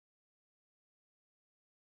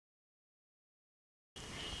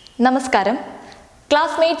നമസ്കാരം.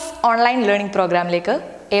 Classmates online learning പ്രോഗ്രാമിലേക്ക്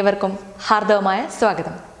ഏവർക്കും ഹാർദവമായ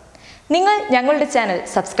സ്വാഗതം. നിങ്ങൾ ഞങ്ങളുടെ ചാനൽ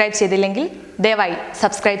സബ്സ്ക്രൈബ് ചെയ്തില്ലെങ്കിൽ ദയവായി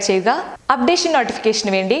സബ്സ്ക്രൈബ് ചെയ്യുക. അപ്ഡേഷൻ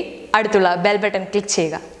നോട്ടിഫിക്കേഷന് വേണ്ടി അടുത്തുള്ള ബെൽ ബട്ടൺ ക്ലിക്ക്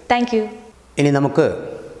ചെയ്യുക. Thank you. ഇനി നമുക്ക്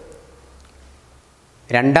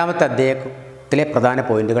രണ്ടാമത്തെ അധ്യായത്തിലെ പ്രധാന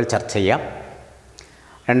പോയിന്റുകൾ ചർച്ച ചെയ്യാം.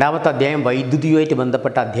 രണ്ടാമത്തെ അധ്യായം വൈദ്യുതിയുമായിട്ട്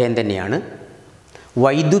ബന്ധപ്പെട്ട അധ്യായം തന്നെയാണ്.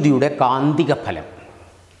 വൈദ്യുതിയുടെ കാന്തിക ഫലം.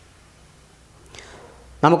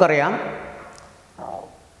 നമുക്കറിയാം,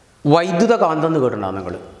 വൈദ്യുത കാന്തം എന്ന് കേട്ടിട്ടുണ്ടാകും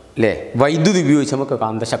നിങ്ങൾ അല്ലേ? വൈദ്യുതി ഉപയോഗിച്ച് നമുക്ക്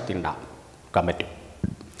കാന്തശക്തി ഉണ്ടാക്കാൻ പറ്റും.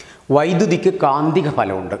 വൈദ്യുതിക്ക് കാന്തിക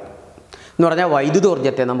ഫലമുണ്ട് എന്ന് പറഞ്ഞാൽ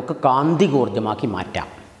വൈദ്യുതോർജ്ജത്തെ നമുക്ക് കാന്തികോർജ്ജമാക്കി മാറ്റാം.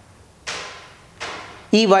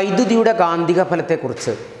 ഈ വൈദ്യുതിയുടെ കാന്തിക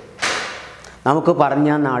ഫലത്തെക്കുറിച്ച് നമുക്ക്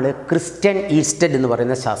പറഞ്ഞ നാൾ ക്രിസ്റ്റ്യൻ ഈസ്റ്റഡ് എന്ന്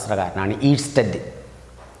പറയുന്ന ശാസ്ത്രകാരനാണ്. ഈസ്റ്റഡ്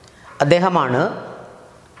അദ്ദേഹമാണ്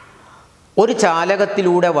ഒരു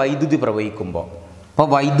ചാലകത്തിലൂടെ വൈദ്യുതി പ്രവഹിക്കുമ്പോൾ, അപ്പോൾ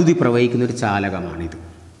വൈദ്യുതി പ്രവഹിക്കുന്ന ഒരു ചാലകമാണിത്.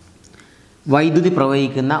 വൈദ്യുതി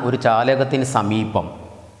പ്രവഹിക്കുന്ന ഒരു ചാലകത്തിന് സമീപം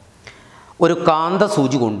ഒരു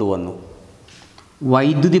കാന്തസൂചി കൊണ്ടുവന്നു.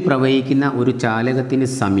 വൈദ്യുതി പ്രവഹിക്കുന്ന ഒരു ചാലകത്തിന്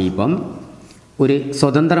സമീപം ഒരു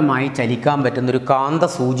സ്വതന്ത്രമായി ചലിക്കാൻ പറ്റുന്നൊരു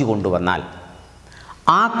കാന്തസൂചി കൊണ്ടുവന്നാൽ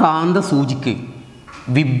ആ കാന്തസൂചിക്ക്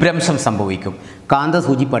വിഭ്രംശം സംഭവിക്കും.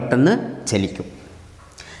 കാന്തസൂചി പെട്ടെന്ന് ചലിക്കും.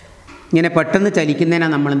 ഇങ്ങനെ പെട്ടെന്ന്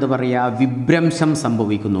ചലിക്കുന്നതിനാണ് നമ്മളെന്ത് പറയുക? വിഭ്രംശം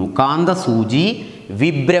സംഭവിക്കുന്നു. കാന്തസൂചി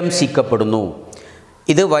വിഭ്രംശിക്കപ്പെടുന്നു.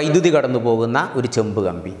 ഇത് വൈദ്യുതി കടന്നു പോകുന്ന ഒരു ചെമ്പ്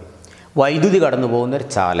കമ്പി, വൈദ്യുതി കടന്നു പോകുന്ന ഒരു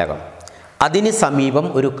ചാലകം, അതിന് സമീപം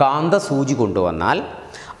ഒരു കാന്തസൂചി കൊണ്ടുവന്നാൽ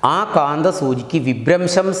ആ കാന്തസൂചിക്ക്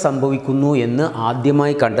വിഭ്രംശം സംഭവിക്കുന്നു എന്ന്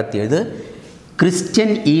ആദ്യമായി കണ്ടെത്തിയത്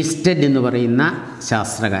ക്രിസ്റ്റ്യൻ ഈസ്റ്റഡ് എന്ന് പറയുന്ന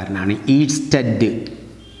ശാസ്ത്രകാരനാണ്. ഈസ്റ്റഡ്.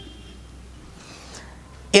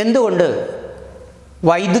 എന്തുകൊണ്ട്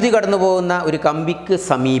വൈദ്യുതി കടന്നു പോകുന്ന ഒരു കമ്പിക്ക്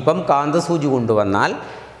സമീപം കാന്തസൂചി കൊണ്ടുവന്നാൽ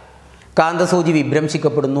കാന്തസൂചി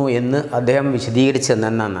വിഭ്രംശിക്കപ്പെടുന്നു എന്ന് അദ്ദേഹം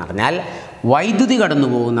വിശദീകരിച്ചെന്നാന്ന് പറഞ്ഞാൽ, വൈദ്യുതി കടന്നു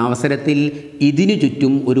പോകുന്ന അവസരത്തിൽ ഇതിനു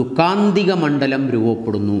ചുറ്റും ഒരു കാന്തിക മണ്ഡലം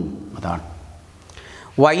രൂപപ്പെടുന്നു. അതാണ്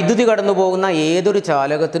വൈദ്യുതി കടന്നു പോകുന്ന ഏതൊരു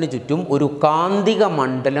ചാലകത്തിന് ചുറ്റും ഒരു കാന്തിക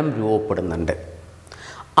മണ്ഡലം രൂപപ്പെടുന്നുണ്ട്.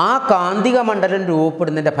 ആ കാന്തിക മണ്ഡലം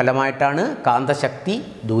രൂപപ്പെടുന്നതിൻ്റെ ഫലമായിട്ടാണ് കാന്തശക്തി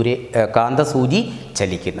കാന്തസൂചി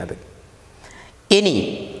ചലിക്കുന്നത്. ഇനി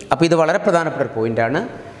അപ്പോൾ ഇത് വളരെ പ്രധാനപ്പെട്ട ഒരു പോയിൻ്റാണ്.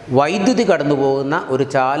 വൈദ്യുതി കടന്നു പോകുന്ന ഒരു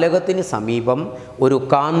ചാലകത്തിന് സമീപം ഒരു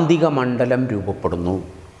കാന്തിക മണ്ഡലം രൂപപ്പെടുന്നു.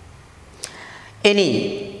 ഇനി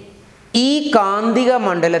ഈ കാന്തിക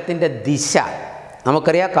മണ്ഡലത്തിൻ്റെ ദിശ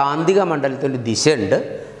നമുക്കറിയാം. കാന്തിക മണ്ഡലത്തിൻ്റെ ദിശയുണ്ട്.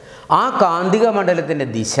 ആ കാന്തിക മണ്ഡലത്തിൻ്റെ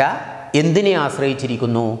ദിശ എന്തിനെ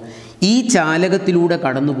ആശ്രയിച്ചിരിക്കുന്നു? ഈ ചാലകത്തിലൂടെ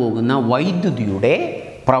കടന്നു പോകുന്ന വൈദ്യുതിയുടെ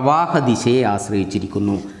പ്രവാഹ ദിശയെ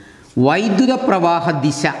ആശ്രയിച്ചിരിക്കുന്നു. വൈദ്യുത പ്രവാഹ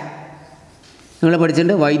ദിശ നിങ്ങൾ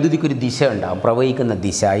പഠിച്ചിട്ടുണ്ട്. വൈദ്യുതിക്കൊരു ദിശ ഉണ്ടാകും, പ്രവഹിക്കുന്ന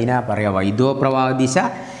ദിശ, അതിനാ പറയാം വൈദ്യുത പ്രവാഹ ദിശ.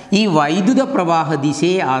 ഈ വൈദ്യുത പ്രവാഹ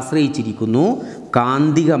ദിശയെ ആശ്രയിച്ചിരിക്കുന്നു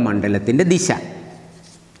കാന്തിക മണ്ഡലത്തിൻ്റെ ദിശ.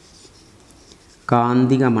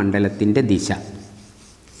 കാന്തിക മണ്ഡലത്തിൻ്റെ ദിശ.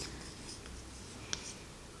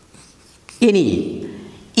 ഇനി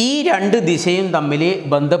ഈ രണ്ട് ദിശയും തമ്മിൽ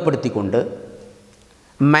ബന്ധപ്പെടുത്തിക്കൊണ്ട്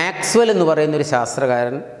മാക്സ്വെൽ എന്ന് പറയുന്നൊരു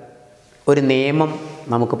ശാസ്ത്രകാരൻ ഒരു നിയമം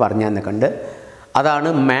നമുക്ക് പറഞ്ഞു തന്നിട്ടുണ്ട്.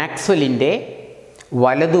 അതാണ് മാക്സ്വെല്ലിൻ്റെ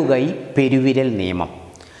വലതുകൈ പെരുവിരൽ നിയമം.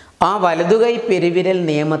 ആ വലതുകൈ പെരുവിരൽ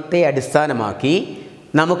നിയമത്തെ അടിസ്ഥാനമാക്കി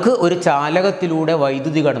നമുക്ക് ഒരു ചാലകത്തിലൂടെ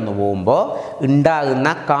വൈദ്യുതി കടന്നു പോകുമ്പോൾ ഉണ്ടാകുന്ന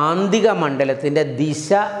കാന്തിക മണ്ഡലത്തിൻ്റെ ദിശ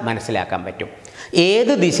മനസ്സിലാക്കാൻ പറ്റും.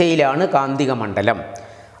 ഏത് ദിശയിലാണ് കാന്തിക മണ്ഡലം,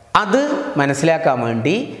 അത് മനസ്സിലാക്കാൻ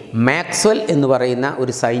വേണ്ടി മാക്സ്വെൽ എന്ന് പറയുന്ന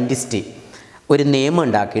ഒരു സയൻറ്റിസ്റ്റ് ഒരു നിയമം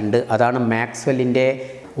ഉണ്ടാക്കിയിട്ടുണ്ട്. അതാണ് മാക്സ്വെല്ലിൻ്റെ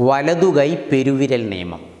വലതുകൈ പെരുവിരൽ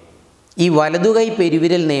നിയമം. ഈ വലതുകൈ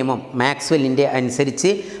പെരുവിരൽ നിയമം മാക്സ്വെല്ലിൻ്റെ അനുസരിച്ച്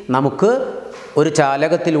നമുക്ക് ഒരു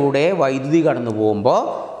ചാലകത്തിലൂടെ വൈദ്യുതി കടന്നു പോകുമ്പോൾ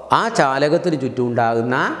ആ ചാലകത്തിന് ചുറ്റും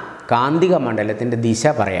ഉണ്ടാകുന്ന കാന്തിക മണ്ഡലത്തിൻ്റെ ദിശ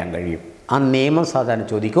പറയാൻ കഴിയും. ആ നിയമം സാധാരണ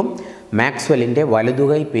ചോദിക്കും. മാക്സ്വെല്ലിൻ്റെ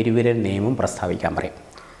വലതുകൈ പെരുവിരൽ നിയമം പ്രസ്താവിക്കാൻ പറയും.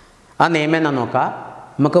 ആ നിയമം എന്നാ നോക്കാം.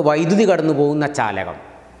 നമുക്ക് വൈദ്യുതി കടന്നു പോകുന്ന ചാലകം,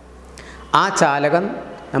 ആ ചാലകം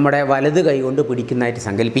നമ്മുടെ വലത് കൈ കൊണ്ട് പിടിക്കുന്നതായിട്ട്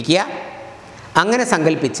സങ്കല്പിക്കുക. അങ്ങനെ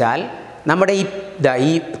സങ്കല്പിച്ചാൽ നമ്മുടെ ഈ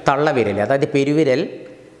തള്ളവിരൽ, അതായത് പെരുവിരൽ,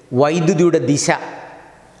 വൈദ്യുതിയുടെ ദിശ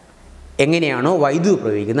എങ്ങനെയാണോ വൈദ്യുതി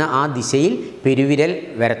പ്രയോഗിക്കുന്നത് ആ ദിശയിൽ പെരുവിരൽ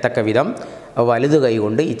വരത്തക്ക വിധം വലത് കൈ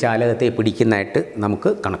കൊണ്ട് ഈ ചാലകത്തെ പിടിക്കുന്നതായിട്ട് നമുക്ക്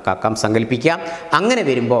കണക്കാക്കാം, സങ്കല്പിക്കാം. അങ്ങനെ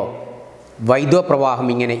വരുമ്പോൾ വൈദ്യുത പ്രവാഹം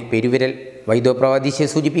ഇങ്ങനെ പെരുവിരൽ വൈദ്യുത പ്രവാഹ ദിശയെ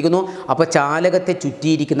സൂചിപ്പിക്കുന്നു. അപ്പോൾ ചാലകത്തെ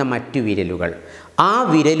ചുറ്റിയിരിക്കുന്ന മറ്റു വിരലുകൾ, ആ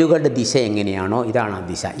വിരലുകളുടെ ദിശ എങ്ങനെയാണോ ഇതാണ് ആ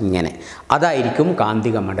ദിശ, ഇങ്ങനെ. അതായിരിക്കും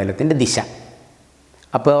കാന്തിക മണ്ഡലത്തിൻ്റെ ദിശ.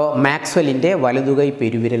 അപ്പോൾ മാക്സ്വെല്ലിൻ്റെ വലതുകൈ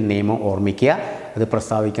പെരുവിരൽ നിയമം ഓർമ്മിക്കുക. അത്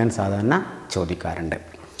പ്രസ്താവിക്കാൻ സാധാരണ ചോദിക്കാറുണ്ട്.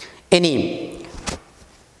 ഇനിയും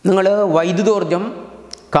നിങ്ങൾ വൈദ്യുതോർജ്ജം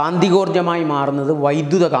കാന്തികോർജ്ജമായി മാറുന്നത്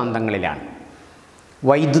വൈദ്യുത കാന്തങ്ങളിലാണ്.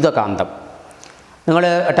 വൈദ്യുത കാന്തം നിങ്ങൾ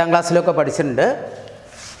 8ാം ക്ലാസ്സിലൊക്കെ പഠിച്ചിട്ടുണ്ട്.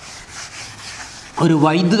 ഒരു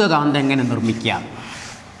വൈദ്യുത കാന്തം എങ്ങനെ നിർമ്മിക്കാം.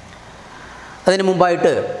 അതിന്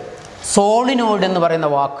മുമ്പായിട്ട് സോളിനോയിഡ് എന്ന് പറയുന്ന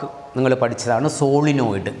വാക്ക് നിങ്ങൾ പഠിച്ചതാണ്.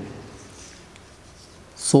 സോളിനോയിഡ്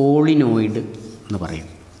എന്ന് പറയും.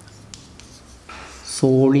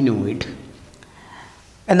 സോളിനോയിഡ്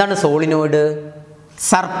എന്താണ് സോളിനോയിഡ്?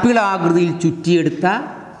 സർപ്പിളാകൃതിയിൽ ചുറ്റിയെടുത്ത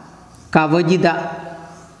കവചിത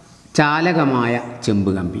ചാലകമായ ചെമ്പ്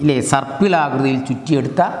കമ്പി ഇല്ലേ? സർപ്പിളാകൃതിയിൽ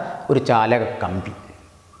ചുറ്റിയെടുത്ത ഒരു ചാലക കമ്പി,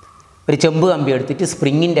 ഒരു ചെമ്പ് കമ്പി എടുത്തിട്ട്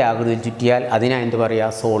സ്പ്രിങ്ങിൻ്റെ ആകൃതിയിൽ ചുറ്റിയാൽ അതിനാ എന്ത് പറയുക?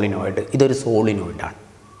 സോളിനോയിഡ്. ഇതൊരു സോളിനോയിഡാണ്.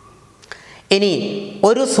 ഇനി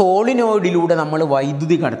ഒരു സോളിനോയിഡിലൂടെ നമ്മൾ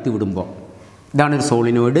വൈദ്യുതി കടത്തി വിടുമ്പോൾ, ഇതാണ് ഒരു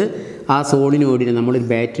സോളിനോയിഡ്. ആ സോളിനോയിഡിന് നമ്മളൊരു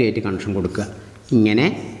ബാറ്ററി ആയിട്ട് കണക്ഷൻ കൊടുക്കുക ഇങ്ങനെ.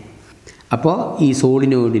 അപ്പോൾ ഈ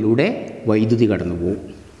സോളിനോയിഡിലൂടെ വൈദ്യുതി കടന്നു പോകും.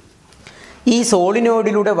 ഈ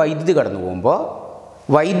സോളിനോയിഡിലൂടെ വൈദ്യുതി കടന്നു പോകുമ്പോൾ,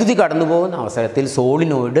 വൈദ്യുതി കടന്നു പോകുന്ന അവസരത്തിൽ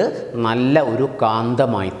സോളിനോയിഡ് നല്ല ഒരു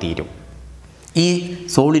കാന്തമായി തീരും. ഈ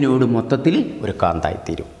സോളിനോയിഡ് മൊത്തത്തിൽ ഒരു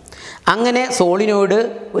കാന്തമായിത്തീരും. അങ്ങനെ സോളിനോയിഡ്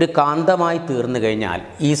ഒരു കാന്തമായി തീർന്നു കഴിഞ്ഞാൽ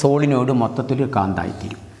ഈ സോളിനോയിഡ് മൊത്തത്തിൽ ഒരു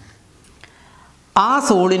കാന്തമായിത്തീരും. ആ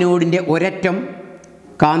സോളിനോയിഡിൻ്റെ ഒരറ്റം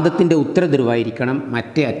കാന്തത്തിൻ്റെ ഉത്തര ധ്രുവമായിരിക്കണം,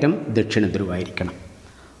 മറ്റേ അറ്റം ദക്ഷിണ ധ്രുവമായിരിക്കണം.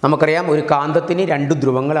 നമുക്കറിയാം ഒരു കാന്തത്തിന് 2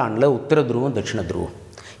 ധ്രുവങ്ങളാണുള്ളത്, ഉത്തര ധ്രുവവും ദക്ഷിണ ധ്രുവവും,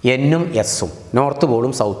 എന്നും എസ്സും, നോർത്ത്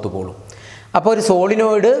പോളും സൗത്ത് പോളും. അപ്പോൾ ഒരു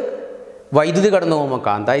സോളിനോയിഡ് വൈദ്യുതി കടന്നു പോകുമ്പോൾ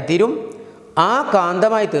കാന്തമായിത്തീരും. ആ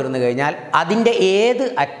കാന്തമായി തീർന്നു കഴിഞ്ഞാൽ അതിൻ്റെ ഏത്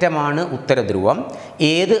അറ്റമാണ് ഉത്തര ധ്രുവം,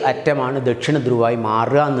 ഏത് അറ്റമാണ് ദക്ഷിണ ധ്രുവമായി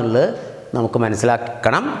മാറുക എന്നുള്ളത് നമുക്ക്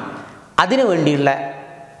മനസ്സിലാക്കണം. അതിനു വേണ്ടിയുള്ള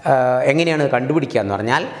എങ്ങനെയാണ് കണ്ടുപിടിക്കുക എന്ന്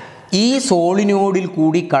പറഞ്ഞാൽ, ഈ സോളിനോയിഡിൽ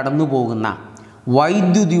കൂടി കടന്നു പോകുന്ന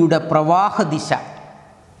വൈദ്യുതിയുടെ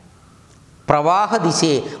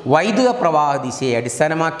വൈദ്യുത പ്രവാഹ ദിശയെ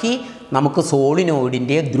അടിസ്ഥാനമാക്കി നമുക്ക്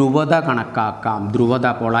സോളിനോയിഡിൻ്റെ ധ്രുവത കണക്കാക്കാം. ധ്രുവത,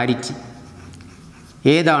 പൊളാരിറ്റി.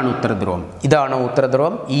 ഏതാണ് ഉത്തരധ്രുവം? ഇതാണോ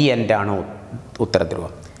ഉത്തരധ്രുവം? ഈ എൻഡാണോ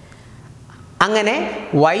ഉത്തരധ്രുവം? അങ്ങനെ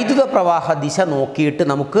വൈദ്യുത പ്രവാഹ ദിശ നോക്കിയിട്ട്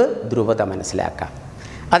നമുക്ക് ധ്രുവത മനസ്സിലാക്കാം.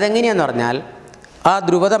 അതെങ്ങനെയാണെന്ന് പറഞ്ഞാൽ, ആ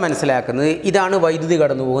ധ്രുവത മനസ്സിലാക്കുന്നത് ഇതാണ് വൈദ്യുതി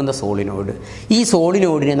കടന്നു പോകുന്ന സോളിനോയിഡ്. ഈ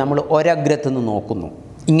സോളിനോയിഡിനെ നമ്മൾ ഒരഗ്രത്ത് നിന്ന് നോക്കുന്നു.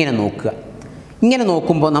 ഇങ്ങനെ നോക്കുക. ഇങ്ങനെ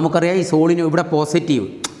നോക്കുമ്പോൾ നമുക്കറിയാം ഈ സോളിനോയിഡ് ഇവിടെ പോസിറ്റീവ്,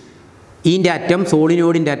 ഇതിൻ്റെ അറ്റം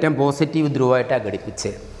സോളിനോയിഡിൻ്റെ അറ്റം പോസിറ്റീവ് ധ്രുവമായിട്ടാണ്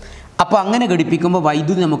ഘടിപ്പിച്ചത്. അപ്പോൾ അങ്ങനെ ഘടിപ്പിക്കുമ്പോൾ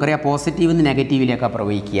വൈദ്യുതി നമുക്കറിയാം പോസിറ്റീവിൽ നിന്ന് നെഗറ്റീവിലേക്കാണ്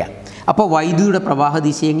പ്രവഹിക്കുക. അപ്പോൾ വൈദ്യുതിയുടെ പ്രവാഹ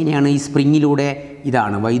ദിശ എങ്ങനെയാണ്? ഈ സ്പ്രിങ്ങിലൂടെ.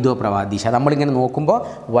 ഇതാണ് വൈദ്യുത പ്രവാഹ ദിശ. നമ്മളിങ്ങനെ നോക്കുമ്പോൾ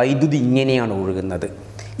വൈദ്യുതി ഇങ്ങനെയാണ് ഒഴുകുന്നത്.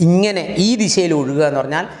 ഇങ്ങനെ ഈ ദിശയിൽ ഒഴുകുക എന്ന്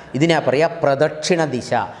പറഞ്ഞാൽ ഇതിനെ പറയുക പ്രദക്ഷിണ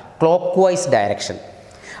ദിശ, ക്ലോക്ക് വൈസ് ഡയറക്ഷൻ.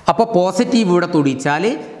 അപ്പോൾ പോസിറ്റീവ് ഇവിടെ തൊടിച്ചാൽ,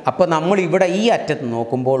 അപ്പോൾ നമ്മൾ ഇവിടെ ഈ അറ്റത്ത്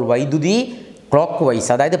നോക്കുമ്പോൾ വൈദ്യുതി ക്ലോക്ക് വൈസ്,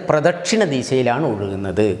 അതായത് പ്രദക്ഷിണ ദിശയിലാണ്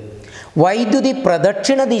ഒഴുകുന്നത്. വൈദ്യുതി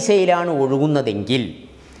പ്രദക്ഷിണ ദിശയിലാണ് ഒഴുകുന്നതെങ്കിൽ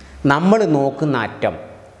നമ്മൾ നോക്കുന്ന അറ്റം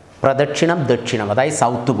പ്രദക്ഷിണം ദക്ഷിണം, അതായത്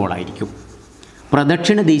സൗത്ത് പോളായിരിക്കും.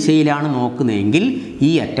 പ്രദക്ഷിണ ദിശയിലാണ് നോക്കുന്നതെങ്കിൽ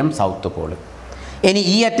ഈ അറ്റം സൗത്ത് പോൾ. ഇനി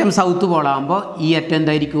ഈ അറ്റം സൗത്ത് പോളാകുമ്പോൾ ഈ അറ്റം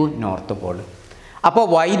എന്തായിരിക്കും? North Paul. അപ്പോൾ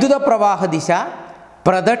വൈദ്യുത പ്രവാഹ ദിശ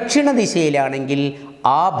പ്രദക്ഷിണ ദിശയിലാണെങ്കിൽ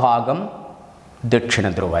ആ ഭാഗം ദക്ഷിണ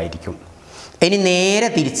ധ്രുവമായിരിക്കും. ഇനി നേരെ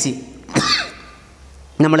തിരിച്ച്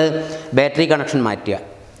നമ്മൾ ബാറ്ററി കണക്ഷൻ മാറ്റുക.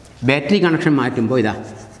 ബാറ്ററി കണക്ഷൻ മാറ്റുമ്പോൾ ഇതാ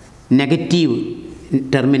നെഗറ്റീവ്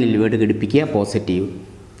ടെർമിനൽ വേർഡ് ഘടിപ്പിക്കുക, പോസിറ്റീവ്.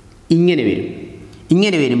 ഇങ്ങനെ വരും.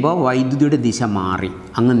 ഇങ്ങനെ വരുമ്പോൾ വൈദ്യുതിയുടെ ദിശ മാറി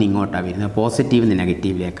അങ്ങ് ഇങ്ങോട്ടാണ് വരുന്നത്, പോസിറ്റീവിൽ നിന്ന്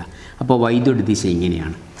നെഗറ്റീവിലേക്കാണ്. അപ്പോൾ വൈദ്യുതിയുടെ ദിശ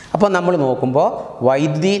ഇങ്ങനെയാണ്. അപ്പോൾ നമ്മൾ നോക്കുമ്പോൾ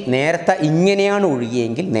വൈദ്യുതി നേരത്തെ ഇങ്ങനെയാണ്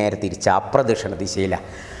ഒഴുകിയെങ്കിൽ നേരെ തിരിച്ച് അപ്രദക്ഷിണ ദിശയിലാണ്.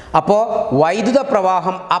 അപ്പോൾ വൈദ്യുത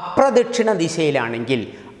പ്രവാഹം അപ്രദക്ഷിണ ദിശയിലാണെങ്കിൽ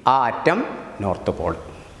ആ അറ്റം നോർത്ത് പോൾ.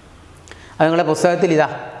 അത് നിങ്ങളുടെ പുസ്തകത്തിൽ ഇതാ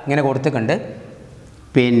ഇങ്ങനെ കൊടുത്തിട്ടുണ്ട്.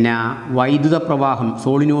 പിന്നെ വൈദ്യുത പ്രവാഹം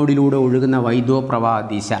സോളിനോയിഡിലൂടെ ഒഴുകുന്ന വൈദ്യുത പ്രവാഹ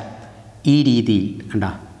ദിശ ഈ രീതിയിൽ കണ്ടാ,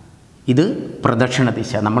 ഇത് പ്രദക്ഷിണ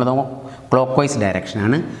ദിശ. നമ്മൾ ക്ലോക്ക് വൈസ്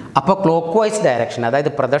ഡയറക്ഷനാണ്. അപ്പോൾ ക്ലോക്ക് വൈസ് ഡയറക്ഷൻ,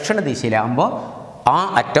 അതായത് പ്രദക്ഷിണ ദിശയിലാകുമ്പോൾ ആ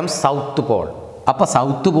അറ്റം സൗത്ത് പോൾ. അപ്പോൾ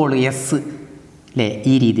സൗത്ത് പോൾ എസ് അല്ലേ,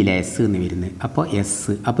 ഈ രീതിയിൽ എസ് എന്ന് വരുന്നത്. അപ്പോൾ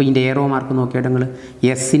എസ്, അപ്പോൾ ഇതിൻ്റെ ഏറോ മാർക്ക് നോക്കിയിട്ട് നിങ്ങൾ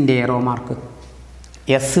എസിൻ്റെ ഏറോ മാർക്ക്,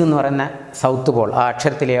 എസ് എന്ന് പറയുന്ന സൗത്ത് പോൾ, ആ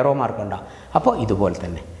അക്ഷരത്തിൽ ഏറോ മാർക്ക് ഉണ്ടാകും. അപ്പോൾ ഇതുപോലെ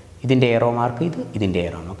തന്നെ ഇതിൻ്റെ ഏറോ മാർക്ക് ഇത്, ഇതിൻ്റെ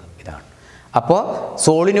ഏറോ മാർക്ക് ഇതാണ്. അപ്പോൾ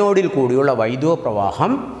സോളിനോയിഡിൽ കൂടിയുള്ള വൈദ്യുത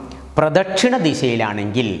പ്രവാഹം പ്രദക്ഷിണ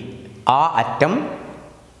ദിശയിലാണെങ്കിൽ ആ അറ്റം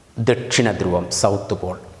ദക്ഷിണ ധ്രുവം, സൗത്ത്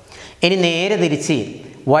പോൾ. ഇനി നേരെ തിരിച്ച്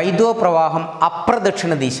വൈദ്യുത പ്രവാഹം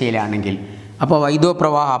അപ്രദക്ഷിണ ദിശയിലാണെങ്കിൽ, അപ്പോൾ വൈദ്യുത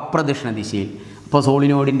പ്രവാഹം അപ്രദക്ഷിണ ദിശയിൽ, അപ്പോൾ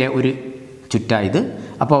സോളിനോയിഡിൻ്റെ ഒരു ചുറ്റായത്.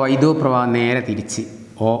 അപ്പോൾ വൈദ്യുത പ്രവാഹം നേരെ തിരിച്ച്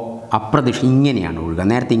അപ്രദക്ഷിണ ഇങ്ങനെയാണ് ഒഴുകുക,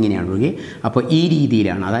 നേരത്തെ ഇങ്ങനെയാണ് ഒഴുകി. അപ്പോൾ ഈ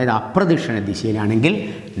രീതിയിലാണ്, അതായത് അപ്രദക്ഷിണ ദിശയിലാണെങ്കിൽ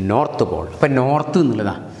നോർത്ത് പോൾ. അപ്പോൾ നോർത്ത്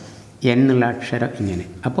എന്നുള്ളതാ എന്നുള്ള അക്ഷരം ഇങ്ങനെ.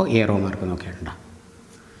 അപ്പോൾ ഏറോ മാർക്ക് നോക്കിയിട്ടുണ്ടോ?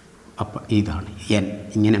 അപ്പോൾ ഇതാണ് N.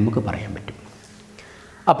 ഇങ്ങനെ നമുക്ക് പറയാൻ പറ്റും.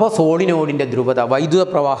 അപ്പോൾ സോളിനോയിഡിൻ്റെ ധ്രുവത, വൈദ്യുത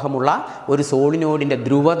പ്രവാഹമുള്ള ഒരു സോളിനോയിഡിൻ്റെ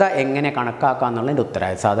ധ്രുവത എങ്ങനെ കണക്കാക്കുക എന്നുള്ളതിൻ്റെ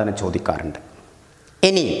ഉത്തരമായി സാധാരണ ചോദിക്കാറുണ്ട്.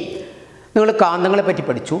 ഇനി നിങ്ങൾ കാന്തങ്ങളെ പറ്റി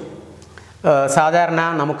പഠിച്ചു. സാധാരണ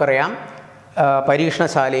നമുക്കറിയാം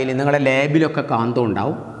പരീക്ഷണശാലയിൽ നിങ്ങളുടെ ലാബിലൊക്കെ കാന്തം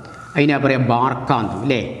ഉണ്ടാവും. അതിനെ പറയാം ബാർക്കാന്തം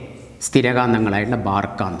അല്ലേ, സ്ഥിരകാന്തങ്ങളായിട്ടുള്ള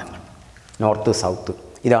ബാർക്കാന്തങ്ങൾ, നോർത്ത് സൗത്ത്,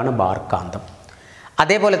 ഇതാണ് ബാർക്കാന്തം.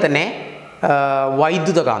 അതേപോലെ തന്നെ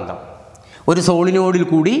വൈദ്യുതകാന്തം, ഒരു സോളിനോഡിൽ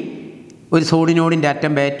കൂടി ഒരു സോളിനോഡിൻ്റെ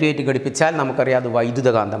അറ്റം ബാറ്ററിയായിട്ട് ഘടിപ്പിച്ചാൽ നമുക്കറിയാം അത്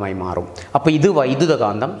വൈദ്യുതകാന്തമായി മാറും. അപ്പോൾ ഇത്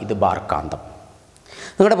വൈദ്യുതകാന്തം, ഇത് ബാർക്കാന്തം.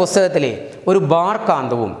 നിങ്ങളുടെ പുസ്തകത്തിൽ ഒരു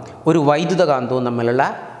ബാർക്കാന്തവും ഒരു വൈദ്യുതകാന്തവും തമ്മിലുള്ള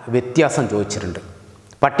വ്യത്യാസം ചോദിച്ചിട്ടുണ്ട്,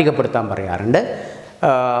 പട്ടികപ്പെടുത്താൻ പറയാറുണ്ട്.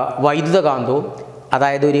 വൈദ്യുതകാന്തവും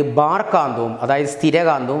അതായത് ഒരു ബാർക്കാന്തവും അതായത്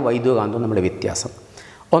സ്ഥിരകാന്തവും വൈദ്യുതകാന്തവും നമ്മുടെ വ്യത്യാസം.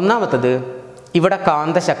 ഒന്നാമത്തത്, ഇവിടെ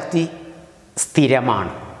കാന്തശക്തി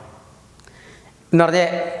സ്ഥിരമാണ് എന്ന്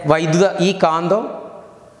പറഞ്ഞാൽ ഈ കാന്തം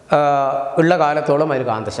ഉള്ള കാലത്തോളം അതിൽ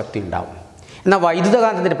കാന്തശക്തി ഉണ്ടാവും. എന്നാൽ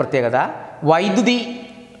വൈദ്യുതകാന്തത്തിൻ്റെ പ്രത്യേകത, വൈദ്യുതി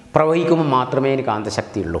പ്രവഹിക്കുമ്പോൾ മാത്രമേ അതിന്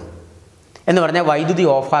കാന്തശക്തി ഉള്ളൂ എന്ന് പറഞ്ഞാൽ വൈദ്യുതി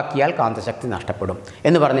ഓഫാക്കിയാൽ കാന്തശക്തി നഷ്ടപ്പെടും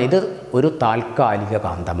എന്ന് പറഞ്ഞാൽ ഇത് ഒരു താൽക്കാലിക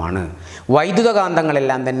കാന്തമാണ്.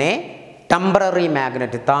 വൈദ്യുതകാന്തങ്ങളെല്ലാം തന്നെ ടെമ്പററി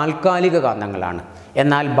മാഗ്നറ്റ്, താൽക്കാലിക കാന്തങ്ങളാണ്.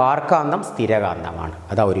 എന്നാൽ ബാർക്കാന്തം സ്ഥിരകാന്തമാണ്.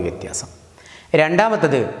 അതാ ഒരു വ്യത്യാസം.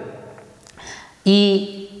 രണ്ടാമത്തത്, ഈ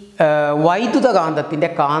വൈദ്യുതകാന്തത്തിൻ്റെ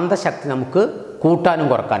കാന്തശക്തി നമുക്ക് കൂട്ടാനും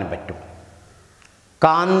കുറക്കാനും പറ്റും.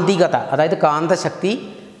 കാന്തികത അതായത് കാന്തശക്തി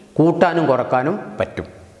കൂട്ടാനും കുറക്കാനും പറ്റും.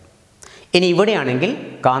 ഇനി ഇവിടെയാണെങ്കിൽ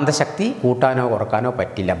കാന്തശക്തി കൂട്ടാനോ കുറക്കാനോ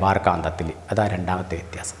പറ്റില്ല ബാർക്കാന്തത്തിൽ. അതാ രണ്ടാമത്തെ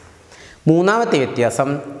വ്യത്യാസം. മൂന്നാമത്തെ വ്യത്യാസം,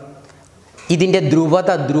 ഇതിൻ്റെ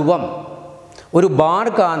ധ്രുവം, ഒരു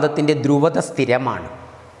ബാർക്കാന്തത്തിൻ്റെ ധ്രുവത സ്ഥിരമാണ്.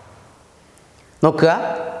 നോക്കുക,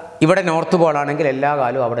 ഇവിടെ നോർത്ത് പോളാണെങ്കിൽ എല്ലാ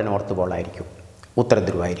കാലവും അവിടെ നോർത്ത് പോളായിരിക്കും,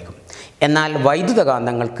 ഉത്തരധ്രുവമായിരിക്കും. എന്നാൽ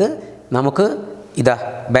വൈദ്യുതകാന്തങ്ങൾക്ക് നമുക്ക് ഇതാ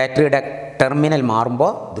ബാറ്ററിയുടെ ടെർമിനൽ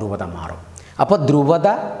മാറുമ്പോൾ ധ്രുവത മാറും. അപ്പോൾ ധ്രുവത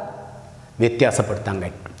വ്യത്യാസപ്പെടുത്താൻ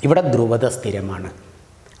കഴിയും. ഇവിടെ ധ്രുവത സ്ഥിരമാണ്.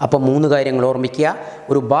 അപ്പോൾ 3 കാര്യങ്ങൾ ഓർമ്മിക്കുക.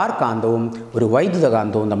 ഒരു ബാർക്കാന്തവും ഒരു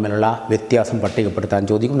വൈദ്യുതകാന്തവും തമ്മിലുള്ള വ്യത്യാസം പട്ടികപ്പെടുത്താൻ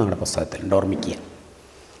ചോദിക്കും, നമ്മുടെ പുസ്തകത്തിലുണ്ട്, ഓർമ്മിക്കുക.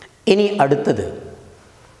 ഇനി അടുത്തത്,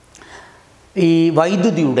 ഈ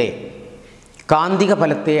വൈദ്യുതിയുടെ കാന്തിക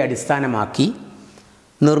ഫലത്തെ അടിസ്ഥാനമാക്കി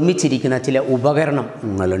നിർമ്മിച്ചിരിക്കുന്ന ചില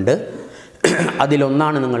ഉപകരണങ്ങളുണ്ട്.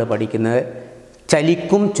 അതിലൊന്നാണ് നിങ്ങൾ പഠിക്കുന്നത്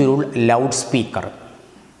ചലിക്കും ചുരുൾ ലൗഡ് സ്പീക്കർ.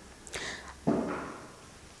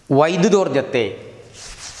 വൈദ്യുതോർജ്ജത്തെ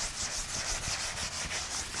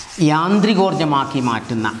യാന്ത്രികോർജ്ജമാക്കി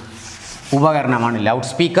മാറ്റുന്ന ഉപകരണമാണ് ലൗഡ്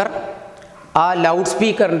സ്പീക്കർ. ആ ലൗഡ്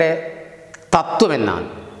സ്പീക്കറിൻ്റെ തത്വം എന്നാണ്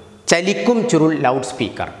ചലിക്കും ചുരുൾ ലൗഡ്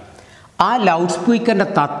സ്പീക്കർ. ആ ലൗഡ് സ്പീക്കറിൻ്റെ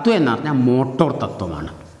തത്വം എന്ന് പറഞ്ഞാൽ മോട്ടോർ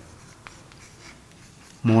തത്വമാണ്.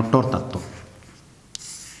 മോട്ടോർ തത്വം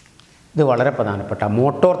ഇത് വളരെ പ്രധാനപ്പെട്ട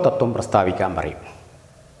മോട്ടോർ തത്വം പ്രസ്താവിക്കാൻ പറയും.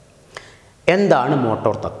 എന്താണ്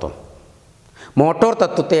മോട്ടോർ തത്വം? മോട്ടോർ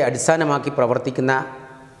തത്വത്തെ അടിസ്ഥാനമാക്കി പ്രവർത്തിക്കുന്ന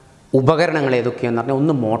ഉപകരണങ്ങൾ ഏതൊക്കെയാണെന്ന് പറഞ്ഞാൽ,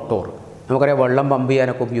 ഒന്ന് മോട്ടോർ, നമുക്കറിയാം വെള്ളം പമ്പ്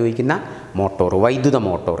ചെയ്യാനൊക്കെ ഉപയോഗിക്കുന്ന മോട്ടോർ, വൈദ്യുത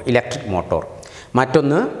മോട്ടോർ, ഇലക്ട്രിക് മോട്ടോർ.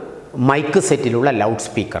 മറ്റൊന്ന് മൈക്ക് സെറ്റിലുള്ള ലൗഡ്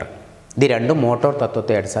സ്പീക്കർ. ഇത് രണ്ടും മോട്ടോർ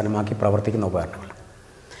തത്വത്തെ അടിസ്ഥാനമാക്കി പ്രവർത്തിക്കുന്ന ഉപകരണങ്ങൾ.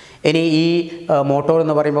 ഇനി ഈ മോട്ടോർ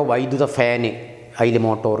എന്ന് പറയുമ്പോൾ വൈദ്യുത ഫാന്, അതിൽ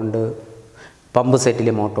മോട്ടോറുണ്ട്, പമ്പ് സെറ്റിൽ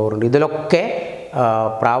മോട്ടോറുണ്ട്. ഇതിലൊക്കെ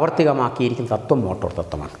പ്രാവർത്തികമാക്കിയിരിക്കുന്ന തത്വം മോട്ടോർ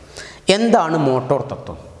തത്വമാണ്. എന്താണ് മോട്ടോർ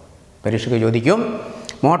തത്വം? പരീക്ഷയ്ക്ക് ചോദിക്കും.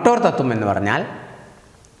 മോട്ടോർ തത്വം എന്ന് പറഞ്ഞാൽ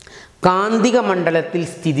കാന്തിക മണ്ഡലത്തിൽ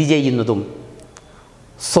സ്ഥിതി ചെയ്യുന്നതും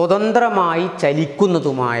സ്വതന്ത്രമായി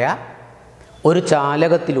ചലിക്കുന്നതുമായ ഒരു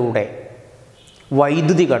ചാലകത്തിലൂടെ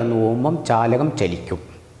വൈദ്യുതി കടന്നു പോകുമ്പം ചാലകം ചലിക്കും.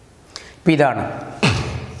 ഇപ്പം ഇതാണ്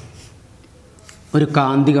ഒരു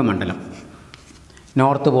കാന്തിക മണ്ഡലം,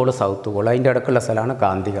 നോർത്ത് പോൾ സൗത്ത് പോൾ, അതിൻ്റെ അടുക്കുള്ള സ്ഥലമാണ്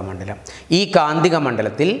കാന്തിക മണ്ഡലം. ഈ കാന്തിക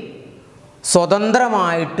മണ്ഡലത്തിൽ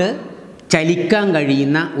സ്വതന്ത്രമായിട്ട് ചലിക്കാൻ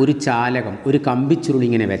കഴിയുന്ന ഒരു ചാലകം, ഒരു കമ്പിച്ചുരുൾ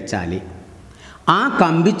ഇങ്ങനെ വെച്ചാൽ ആ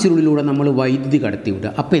കമ്പിച്ചുരുളിലൂടെ നമ്മൾ വൈദ്യുതി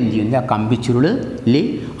കടത്തിവിടുക. അപ്പോൾ എന്ത് ചെയ്യുന്നത്?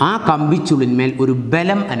 ആ കമ്പിച്ചുരുളിന്മേൽ ഒരു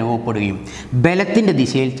ബലം അനുഭവപ്പെടുകയും ബലത്തിൻ്റെ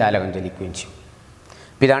ദിശയിൽ ചാലകം ചലിക്കുകയും ചെയ്യും.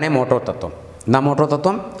 ഇതാണ് മോട്ടോർ തത്വം. എന്താ മോട്ടോർ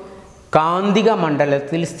തത്വം? കാന്തിക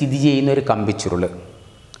മണ്ഡലത്തിൽ സ്ഥിതി ചെയ്യുന്ന ഒരു കമ്പിച്ചുരുൾ.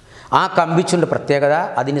 ആ കമ്പിച്ചുരുളിൻ്റെ പ്രത്യേകത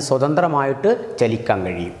അതിന് സ്വതന്ത്രമായിട്ട് ചലിക്കാൻ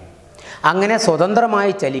കഴിയും. അങ്ങനെ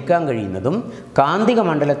സ്വതന്ത്രമായി ചലിക്കാൻ കഴിയുന്നതും കാന്തിക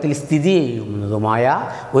മണ്ഡലത്തിൽ സ്ഥിതി ചെയ്യുന്നതുമായ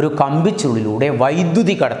ഒരു കമ്പിച്ചുരുളിലൂടെ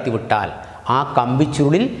വൈദ്യുതി കടത്തിവിട്ടാൽ ആ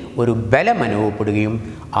കമ്പിച്ചുരുളിൽ ഒരു ബലം അനുഭവപ്പെടുകയും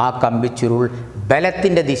ആ കമ്പിച്ചുരുൾ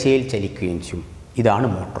ബലത്തിൻ്റെ ദിശയിൽ ചലിക്കുകയും ചെയ്യും. ഇതാണ്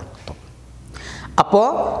മോട്ടോർ തത്വം. അപ്പോൾ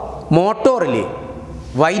മോട്ടോറിൽ,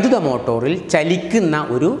 വൈദ്യുത മോട്ടോറിൽ ചലിക്കുന്ന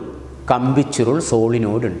ഒരു കമ്പിച്ചുരുൾ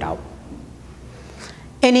സോളിനോയിഡ് ഉണ്ടാവും.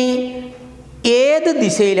 ഇനി ഏത്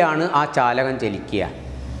ദിശയിലാണ് ആ ചാലകം ചലിക്കുക?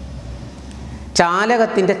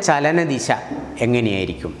 ചാലകത്തിൻ്റെ ചലനദിശ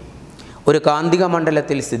എങ്ങനെയായിരിക്കും? ഒരു കാന്തിക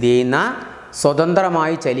മണ്ഡലത്തിൽ സ്ഥിതി ചെയ്യുന്ന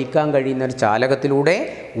സ്വതന്ത്രമായി ചലിക്കാൻ കഴിയുന്ന ഒരു ചാലകത്തിലൂടെ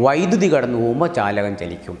വൈദ്യുതി കടന്നു പോകുമ്പോൾ ചാലകം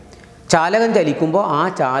ചലിക്കും. ചാലകം ചലിക്കുമ്പോൾ ആ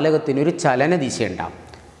ചാലകത്തിനൊരു ചലനദിശ ഉണ്ടാകും.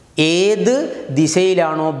 ഏത്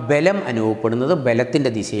ദിശയിലാണോ ബലം അനുഭവപ്പെടുന്നത്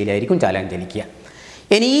ബലത്തിൻ്റെ ദിശയിലായിരിക്കും ചാലകം ചലിക്കുക.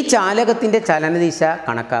 ഇനി ഈ ചാലകത്തിൻ്റെ ചലനദിശ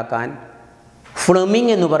കണക്കാക്കാൻ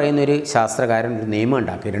ഫ്ലെമിംഗ് എന്ന് പറയുന്നൊരു ശാസ്ത്രകാരൻ ഒരു നിയമം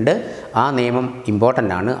ഉണ്ടാക്കിയിട്ടുണ്ട്. ആ നിയമം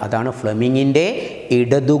ഇമ്പോർട്ടൻ്റ് ആണ്. അതാണ് ഫ്ലെമിങ്ങിൻ്റെ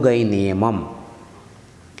ഇടതുകൈ നിയമം.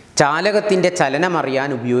 ചാലകത്തിൻ്റെ ചലനം അറിയാൻ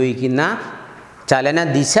ഉപയോഗിക്കുന്ന,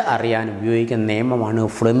 ചലനദിശ അറിയാൻ ഉപയോഗിക്കുന്ന നിയമമാണ്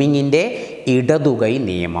ഫ്ലെമിങ്ങിൻ്റെ ഇടതുകൈ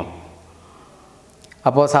നിയമം.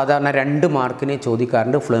 അപ്പോൾ സാധാരണ 2 മാർക്കിന്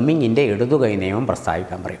ചോദിക്കാറുണ്ട് ഫ്ലെമിങ്ങിൻ്റെ ഇടതുകൈ നിയമം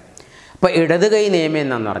പ്രസ്താവിക്കാൻ പറയും. അപ്പോൾ ഇടതുകൈ നിയമം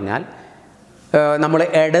എന്നാന്ന് പറഞ്ഞാൽ നമ്മൾ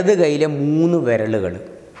ഇടത് കൈയിലെ 3 വിരലുകൾ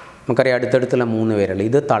നമുക്കറിയാം, അടുത്തടുത്തുള്ള 3 വിരൽ,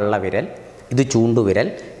 ഇത് തള്ളവിരൽ, ഇത് ചൂണ്ടുവിരൽ,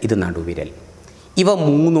 ഇത് നടുവിരൽ. ഇവ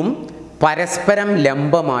 3ഉം പരസ്പരം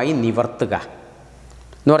ലംബമായി നിവർത്തുക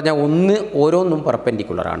എന്ന് പറഞ്ഞാൽ ഓരോന്നും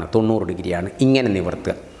പെർപെൻഡിക്കുലറാണ്, 90 ഡിഗ്രിയാണ്. ഇങ്ങനെ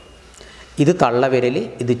നിവർത്തുക. ഇത് തള്ളവിരൽ,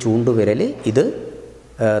 ഇത് ചൂണ്ടുവിരൽ, ഇത്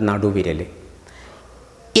നടുവിരൽ.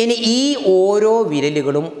 ഇനി ഈ ഓരോ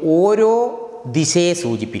വിരലുകളും ഓരോ ദിശയെ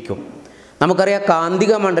സൂചിപ്പിക്കും. നമുക്കറിയാം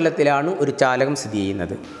കാന്തിക മണ്ഡലത്തിലാണ് ഒരു ചാലകം സ്ഥിതി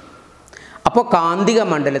ചെയ്യുന്നത്. അപ്പോൾ കാന്തിക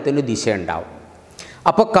മണ്ഡലത്തിന് ദിശ ഉണ്ടാവും.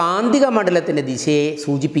 അപ്പോൾ കാന്തിക മണ്ഡലത്തിൻ്റെ ദിശയെ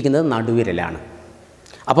സൂചിപ്പിക്കുന്നത് നടുവിരലാണ്.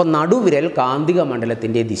 അപ്പോൾ നടുവിരൽ കാന്തിക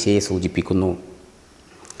മണ്ഡലത്തിൻ്റെ ദിശയെ സൂചിപ്പിക്കുന്നു.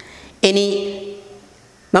 ഇനി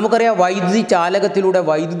നമുക്കറിയാം വൈദ്യുതി ചാലകത്തിലൂടെ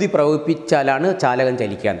വൈദ്യുതി പ്രവഹിപ്പിച്ചാലാണ് ചാലകം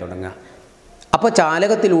ചലിക്കാൻ തുടങ്ങുക. അപ്പോൾ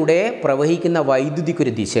ചാലകത്തിലൂടെ പ്രവഹിക്കുന്ന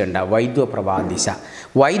വൈദ്യുതിക്കൊരു ദിശയുണ്ടാവും, വൈദ്യുത പ്രവാഹ ദിശ.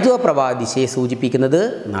 വൈദ്യുത പ്രവാഹ ദിശയെ സൂചിപ്പിക്കുന്നത്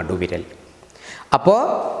നടുവിരൽ. അപ്പോൾ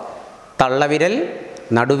തള്ളവിരൽ,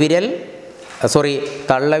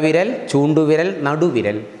 ചൂണ്ടുവിരൽ,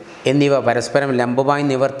 നടുവിരൽ എന്നിവ പരസ്പരം ലംബമായി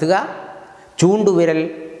നിവർത്തുക. ചൂണ്ടുവിരൽ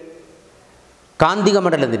കാന്തിക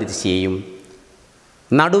മണ്ഡലത്തിൻ്റെ ദിശയെയും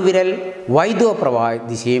നടുവിരൽ വൈദ്യുത പ്രവാഹ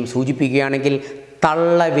ദിശയെയും സൂചിപ്പിക്കുകയാണെങ്കിൽ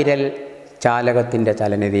തള്ളവിരൽ ചാലകത്തിൻ്റെ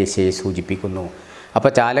ചലനദിശയെ സൂചിപ്പിക്കുന്നു.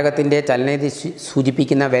 അപ്പോൾ ചാലകത്തിൻ്റെ ചലനദിശ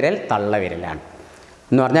സൂചിപ്പിക്കുന്ന വിരൽ തള്ളവിരലാണ്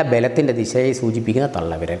എന്ന് പറഞ്ഞാൽ ബലത്തിൻ്റെ ദിശയെ സൂചിപ്പിക്കുന്ന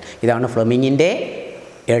തള്ളവിരൽ. ഇതാണ് ഫ്ലെമിങ്ങിൻ്റെ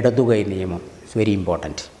ഇടതുകൈ നിയമം. It's very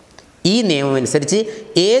important. ഈ നിയമം അനുസരിച്ച്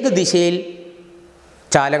ഏത് ദിശയിൽ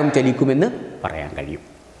ചാലകം ചലിക്കുമെന്ന് പറയാൻ കഴിയും.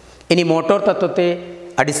 ഇനി മോട്ടോർ തത്വത്തെ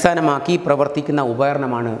അടിസ്ഥാനമാക്കി പ്രവർത്തിക്കുന്ന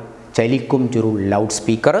ഉപകരണമാണ് ചലിക്കും ചുരുൾ ലൗഡ്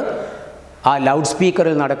സ്പീക്കർ. ആ ലൗഡ്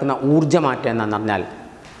സ്പീക്കറിൽ നടക്കുന്ന ഊർജ്ജമാറ്റം എന്ന് പറഞ്ഞാൽ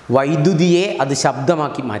വൈദ്യുതിയെ അത്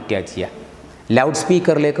ശബ്ദമാക്കി മാറ്റുക ചെയ്യുക. ലൗഡ്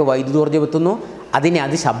സ്പീക്കറിലേക്ക് വൈദ്യുതോർജ്ജം എത്തുന്നു, അതിനെ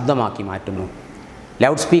അത് ശബ്ദമാക്കി മാറ്റുന്നു.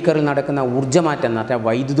 ലൗഡ് സ്പീക്കറിൽ നടക്കുന്ന ഊർജ്ജമാറ്റം എന്ന് പറഞ്ഞാൽ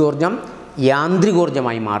വൈദ്യുതോർജ്ജം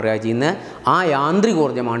യാന്ത്രികോർജ്ജമായി മാറുക ചെയ്യുന്നത്. ആ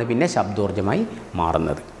യാന്ത്രികോർജ്ജമാണ് പിന്നെ ശബ്ദോർജ്ജമായി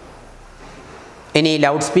മാറുന്നത്. ഇനി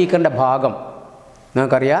ലൗഡ് സ്പീക്കറിൻ്റെ ഭാഗം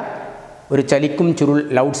നിങ്ങൾക്കറിയാം. ഒരു ചലിക്കും ചുരുൾ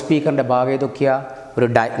ലൗഡ് സ്പീക്കറിൻ്റെ ഭാഗം ഏതൊക്കെയാണ്?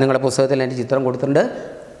 നിങ്ങളുടെ പുസ്തകത്തിൽ എൻ്റെ ചിത്രം കൊടുത്തിട്ടുണ്ട്.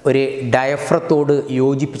 ഒരു ഡയഫ്രത്തോട്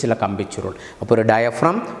യോജിപ്പിച്ചുള്ള കമ്പിച്ചുരുൾ. അപ്പോൾ ഒരു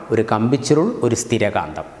ഡയഫ്രം, ഒരു കമ്പിച്ചുരുൾ, ഒരു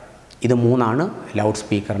സ്ഥിരകാന്തം, ഇത് 3ആണ് ലൗഡ്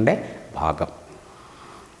സ്പീക്കറിൻ്റെ ഭാഗം.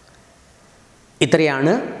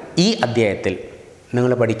 ഇത്രയാണ് ഈ അധ്യായത്തിൽ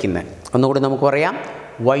നിങ്ങൾ പഠിക്കുന്നത്. ഒന്നുകൂടി നമുക്ക് പറയാം,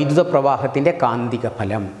 വൈദ്യുത പ്രവാഹത്തിൻ്റെ കാന്തിക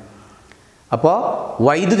ഫലം. അപ്പോൾ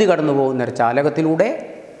വൈദ്യുതി കടന്നു പോകുന്ന ഒരു ചാലകത്തിലൂടെ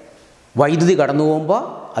വൈദ്യുതി കടന്നു പോകുമ്പോൾ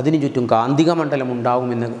അതിനു ചുറ്റും കാന്തിക മണ്ഡലം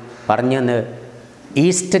ഉണ്ടാകുമെന്ന് പറഞ്ഞെന്ന്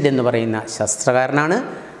ഈസ്റ്റഡ് എന്ന് പറയുന്ന ശാസ്ത്രകാരനാണ്.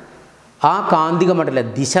 ആ കാന്തിക മണ്ഡല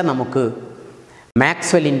ദിശ നമുക്ക്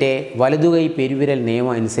മാക്സ്വെല്ലിൻ്റെ വലതുകൈ പെരുവിരൽ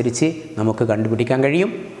നിയമം അനുസരിച്ച് നമുക്ക് കണ്ടുപിടിക്കാൻ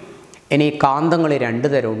കഴിയും. ഇനി കാന്തങ്ങൾ 2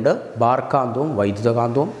 തരമുണ്ട്, ബാർകാന്തവും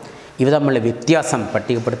വൈദ്യുതകാന്തവും. ഇവ തമ്മിലുള്ള വ്യത്യാസം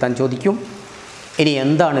പട്ടികപ്പെടുത്താൻ ചോദിക്കും. ഇനി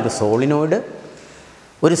എന്താണ് ഒരു സോളിനോയിഡ്?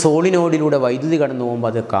 ഒരു സോളിനോയിഡിലൂടെ വൈദ്യുതി കടന്നു പോകുമ്പോൾ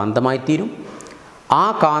അത് കാന്തമായിത്തീരും. ആ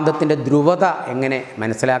കാന്തത്തിൻ്റെ ധ്രുവത എങ്ങനെ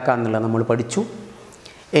മനസ്സിലാക്കുക എന്നുള്ളത് നമ്മൾ പഠിച്ചു.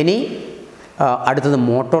 ഇനി അടുത്തത്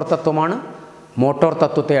മോട്ടോർ തത്വമാണ്. മോട്ടോർ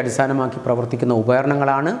തത്വത്തെ അടിസ്ഥാനമാക്കി പ്രവർത്തിക്കുന്ന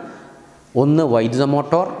ഉപകരണങ്ങളാണ് ഒന്ന് വൈദ്യുത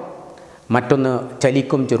മോട്ടോർ, മറ്റൊന്ന്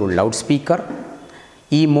ചലിക്കും ചുരുൾ ലൗഡ് സ്പീക്കർ.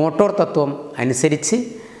 ഈ മോട്ടോർ തത്വം അനുസരിച്ച്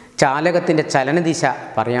ചാലകത്തിൻ്റെ ചലനദിശ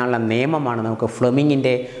പറയാനുള്ള നിയമമാണ് നമുക്ക്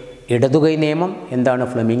ഫ്ലെമിങ്ങിൻ്റെ ഇടതുകൈ നിയമം. എന്താണ്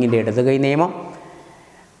ഫ്ലെമിങ്ങിൻ്റെ ഇടതുകൈ നിയമം?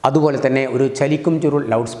 അതുപോലെ തന്നെ ഒരു ചലിക്കും ചുരുൾ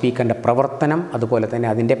ലൗഡ് സ്പീക്കറിൻ്റെ പ്രവർത്തനം, അതുപോലെ തന്നെ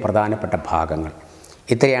അതിൻ്റെ പ്രധാനപ്പെട്ട ഭാഗങ്ങൾ.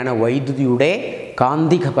 ഇത്രയാണ് വൈദ്യുതിയുടെ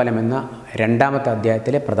കാന്തിക ഫലം എന്ന 2ാമത്തെ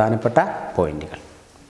അധ്യായത്തിലെ പ്രധാനപ്പെട്ട പോയിന്റുകൾ.